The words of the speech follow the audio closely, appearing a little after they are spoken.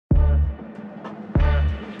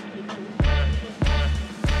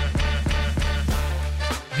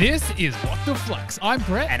This is What the Flux. I'm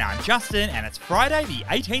Brett. And I'm Justin, and it's Friday the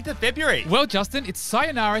 18th of February. Well, Justin, it's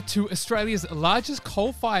sayonara to Australia's largest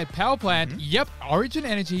coal-fired power plant. Yep, Origin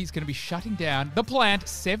Energy is going to be shutting down the plant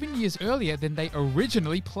 7 years earlier than they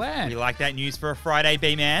originally planned. We like that news for a Friday,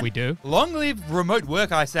 B-Man. We do. Long live remote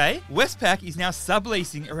work, I say. Westpac is now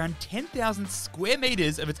subleasing around 10,000 square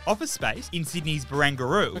metres of its office space in Sydney's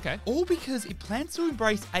Barangaroo. Okay. All because it plans to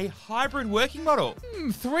embrace a hybrid working model.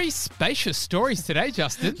 Three spacious stories today,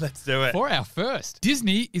 Justin. Let's do it. For our first,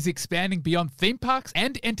 Disney is expanding beyond theme parks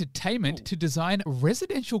and entertainment to design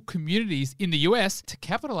residential communities in the US to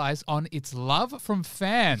capitalize on its love from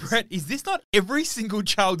fans. Brett, is this not every single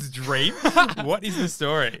child's dream? What is the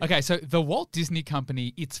story? Okay, so the Walt Disney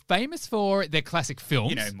Company, it's famous for their classic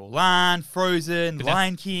films. You know, Mulan, Frozen,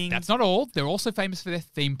 Lion King. That's not all. They're also famous for their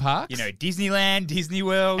theme parks. You know, Disneyland, Disney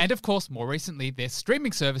World. And of course, more recently, their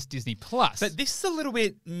streaming service, Disney Plus. But this is a little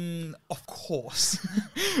bit, of course.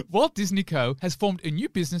 Walt Disney Co. has formed a new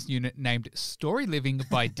business unit named Story Living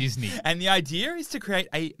by Disney. And the idea is to create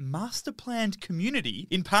a master planned community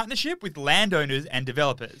in partnership with landowners and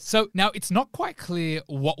developers. So now it's not quite clear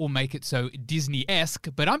what will make it so Disney-esque,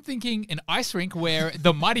 but I'm thinking an ice rink where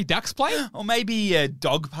the Mighty Ducks play? Or maybe a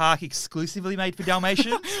dog park exclusively made for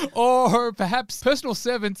Dalmatians. Or perhaps personal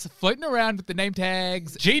servants floating around with the name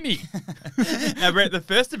tags Genie. Now, Brett, the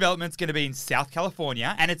first development's going to be in South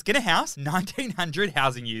California, and it's going to house 1,900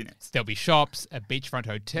 housing units. There'll be shops, a beachfront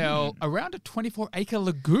hotel, around a 24-acre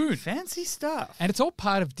lagoon. Fancy stuff. And it's all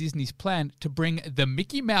part of Disney's plan to bring the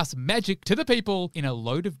Mickey Mouse magic to the people in a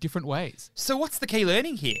load of different ways. So what's the key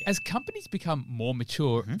learning here? As companies become more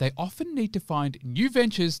mature, they often need to find new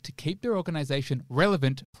ventures to keep their organization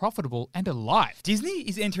relevant, profitable, and alive. Disney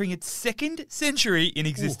is entering its second century in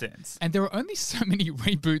existence. And there are only so many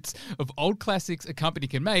reboots of old classics a company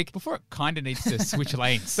can make before it kind of needs to switch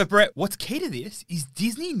lanes. But Brett, what's key to this is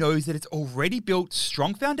Disney knows that it's already built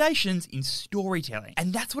strong foundations in storytelling.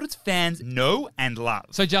 And that's what its fans know and love.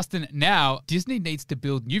 So Justin, now Disney needs to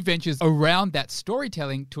build new ventures around that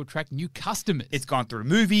storytelling to attract new customers. It's gone through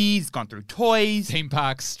movies, it's gone through toys, theme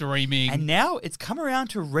parks, streaming. and now it's come around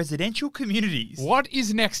to residential communities. What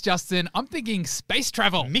is next, Justin? I'm thinking space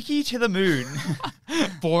travel. Mickey to the moon.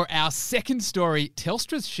 For our second story,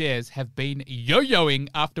 Telstra's shares have been yo-yoing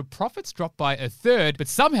after profits dropped by a third, but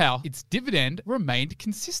somehow its dividend remained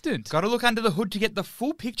consistent. Got to look under the hood to get the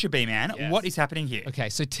full picture, B-Man. Yes. What is happening here? Okay,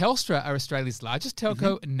 so Telstra are Australia's largest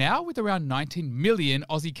telco, now with around 19 million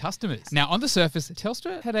Aussie customers. Now, on the surface,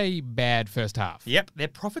 Telstra had a bad first half. Yep, their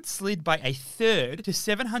profits slid by a third to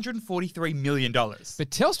 $743 million. But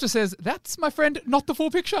Telstra says that's, my friend, not the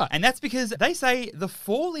full picture. And that's because they say the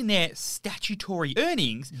fall in their statutory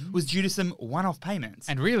earnings was due to some one-off payments.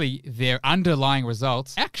 And really, their underlying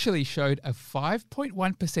results actually showed a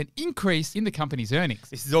 5.1% increase in the company's earnings.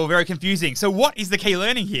 This is all very confusing. So what is the key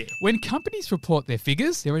learning here? When companies report their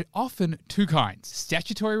figures, there are often two kinds: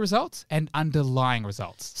 statutory results and underlying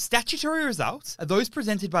results. Statutory results are those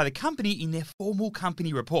presented by the company in their formal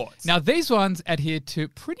company reports. Now, these ones adhere to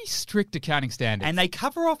pretty strict accounting standards. And they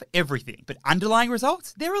cover off everything. But underlying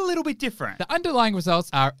results, they're a little bit different. The underlying results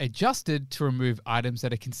are adjusted to remove items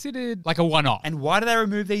that are considered like a one-off. And why do they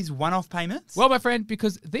remove these one-off payments? Well, my friend,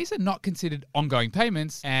 because these are not considered ongoing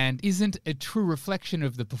payments and isn't a true reflection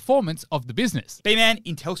of the performance of the business. B-Man,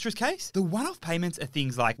 in Telstra's case, the one-off payments are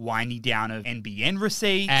things like winding down of NBN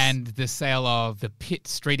receipts. And the sale of the Pitt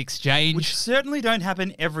Street Exchange. Which certainly don't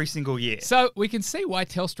happen every single year. So we can see why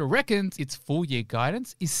Telstra reckons its full-year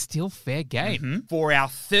guidance is still fair game. For our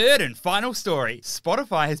third and final story,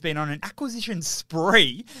 Spotify has been on an acquisition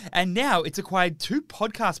spree, and now it's acquired two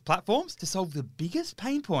podcast platforms to solve the biggest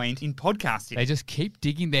pain point in podcasting. They just keep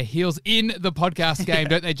digging their heels in the podcast game,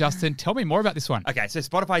 don't they, Justin? Tell me more about this one. Okay, so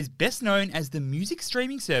Spotify is best known as the music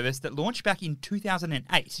streaming service that launched back in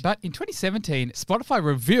 2008. But in 2017, Spotify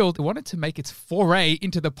revealed it wanted to make its foray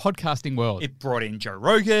into the podcasting world. It brought in Joe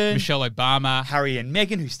Rogan, Michelle Obama, Harry and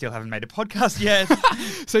Meghan, who still haven't made a podcast yet.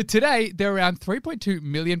 So today, there are around 3.2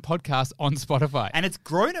 million podcasts on Spotify. And it's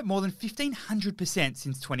grown at more than 1,500%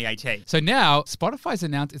 since 2018. So now, Spotify's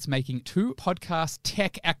announced it's making two podcast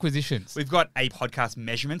tech acquisitions. We've got a podcast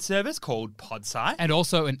measurement service called Podsight. And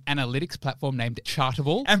also an analytics platform named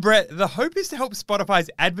Chartable. And Brett, the hope is to help Spotify's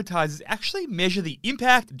advertisers actually measure the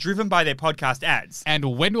impact driven by their podcast ads.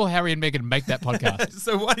 And when will Harry and Meghan make that podcast?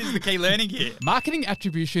 So what is the key learning here? Marketing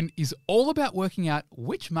attribution is all about working out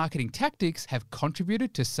which marketing tactics have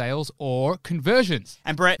contributed to sales or conversions.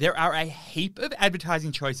 And Brett, there are a heap of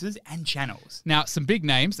advertising choices and channels. Now, some big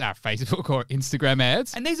names are Facebook or Instagram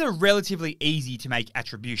ads. And these are relatively easy to make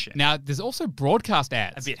attribution. Now, there's also broadcast A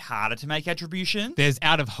ads. bit harder to make attribution. There's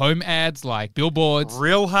out-of-home ads like like billboards.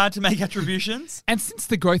 Real hard to make attributions. And since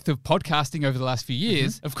the growth of podcasting over the last few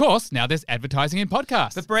years, of course, now there's advertising in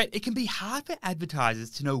podcasts. But Brett, it can be hard for advertisers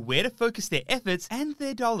to know where to focus their efforts and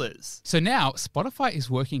their dollars. So now Spotify is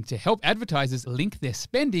working to help advertisers link their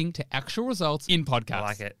spending to actual results in podcasts. I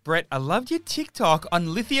like it. Brett, I loved your TikTok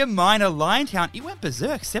on lithium miner Liontown. It went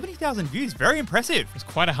berserk. 70,000 views. Very impressive. It was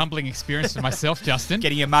quite a humbling experience for myself, Justin.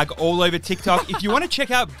 Getting your mug all over TikTok. If you want to check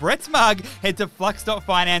out Brett's mug, head to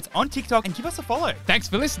flux.finance on TikTok and give us a follow. Thanks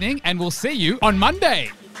for listening, and we'll see you on Monday.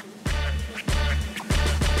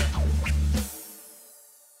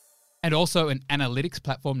 And also an analytics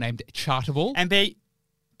platform named Chartable. And B.